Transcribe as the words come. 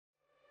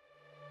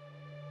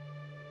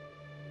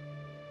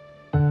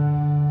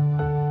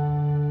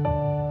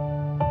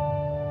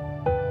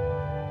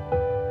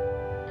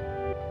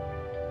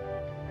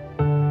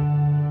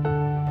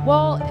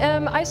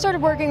I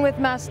started working with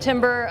mass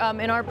timber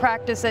in our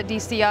practice at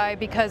DCI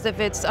because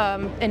of its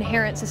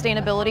inherent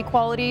sustainability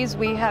qualities.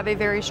 We have a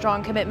very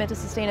strong commitment to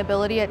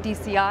sustainability at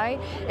DCI,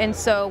 and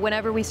so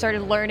whenever we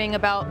started learning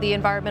about the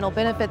environmental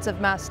benefits of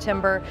mass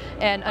timber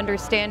and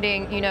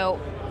understanding,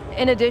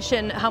 in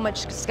addition, how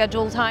much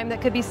schedule time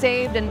that could be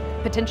saved and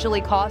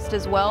potentially cost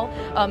as well.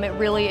 It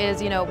really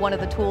is, one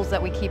of the tools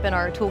that we keep in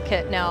our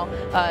toolkit now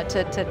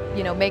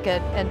to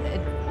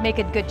make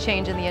a good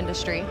change in the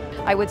industry.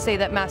 I would say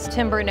that mass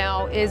timber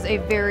now is a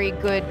very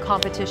good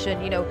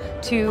competition,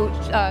 to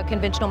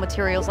conventional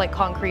materials like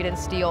concrete and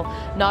steel.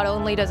 Not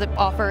only does it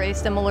offer a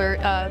similar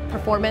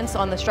performance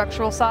on the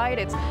structural side,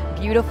 it's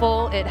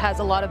beautiful. It has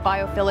a lot of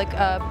biophilic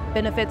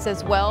benefits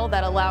as well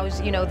that allows,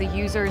 the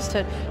users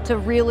to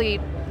really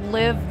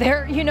live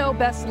their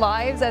best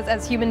lives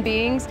as human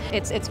beings.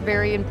 It's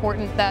very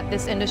important that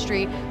this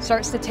industry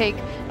starts to take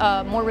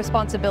more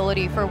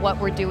responsibility for what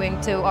we're doing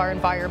to our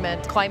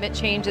environment. Climate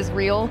change is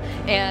real,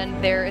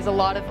 and there is a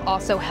lot of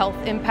also health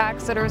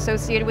impacts that are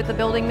associated with the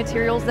building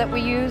materials that we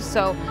use.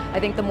 So I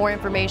think the more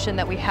information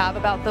that we have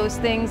about those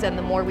things and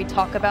the more we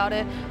talk about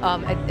it,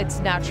 it's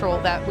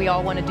natural that we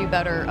all want to do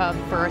better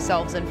for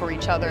ourselves and for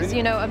each other.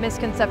 A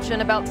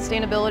misconception about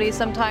sustainability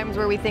sometimes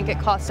where we think it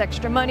costs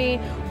extra money.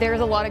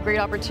 There's a lot of great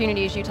opportunities.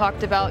 You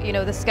talked about,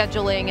 the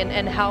scheduling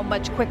and how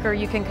much quicker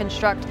you can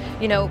construct,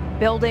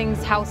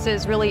 buildings,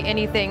 houses, really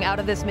anything out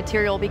of this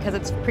material because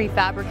it's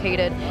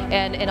prefabricated,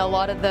 and a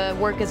lot of the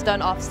work is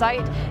done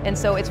off-site, and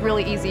so it's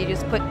really easy. You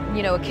just put,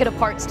 a kit of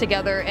parts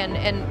together, and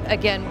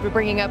again, we're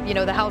bringing up,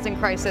 the housing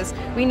crisis.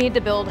 We need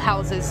to build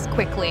houses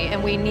quickly,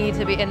 and we need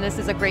to be, and this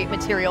is a great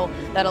material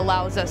that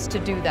allows us to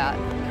do that.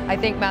 I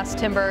think mass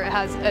timber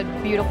has a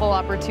beautiful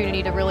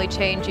opportunity to really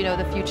change,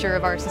 the future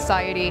of our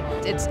society.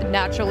 It's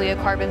naturally a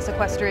carbon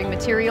sequestering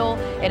material,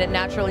 and it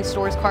naturally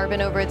stores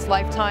carbon over its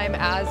lifetime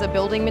as a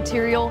building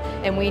material,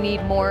 and we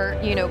need more,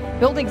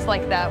 buildings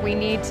like that. We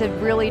need to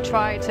really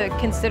try to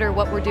consider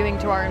what we're doing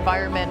to our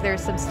environment.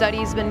 There's some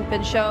studies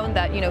been shown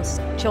that,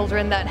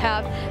 children that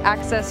have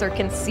access or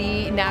can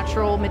see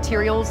natural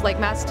materials like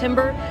mass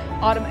timber,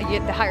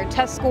 get the higher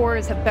test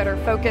scores, have better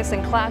focus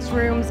in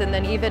classrooms, and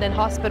then even in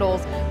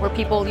hospitals where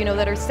people,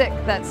 that are sick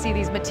that see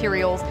these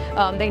materials,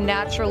 they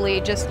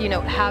naturally just,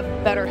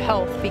 have better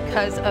health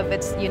because of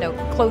its,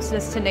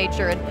 closeness to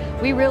nature.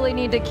 And we really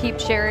need to keep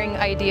sharing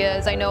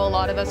ideas. I know a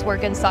lot of us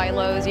work in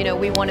silos.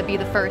 We want to be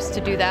the first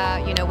to do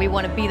that. We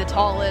want to be the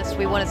tallest.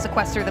 We want to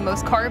sequester the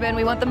most carbon.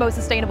 We want the most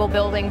sustainable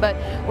building, but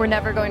we're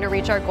never going to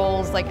reach our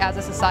goals as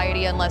a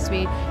society unless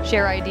we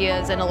share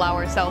ideas and allow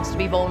ourselves to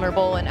be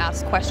vulnerable and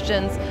ask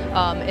questions.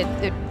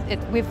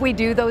 If we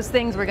do those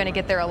things, we're going to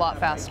get there a lot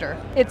faster.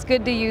 It's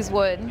good to use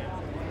wood.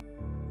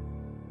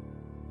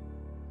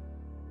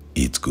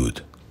 It's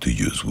good to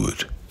use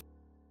wood.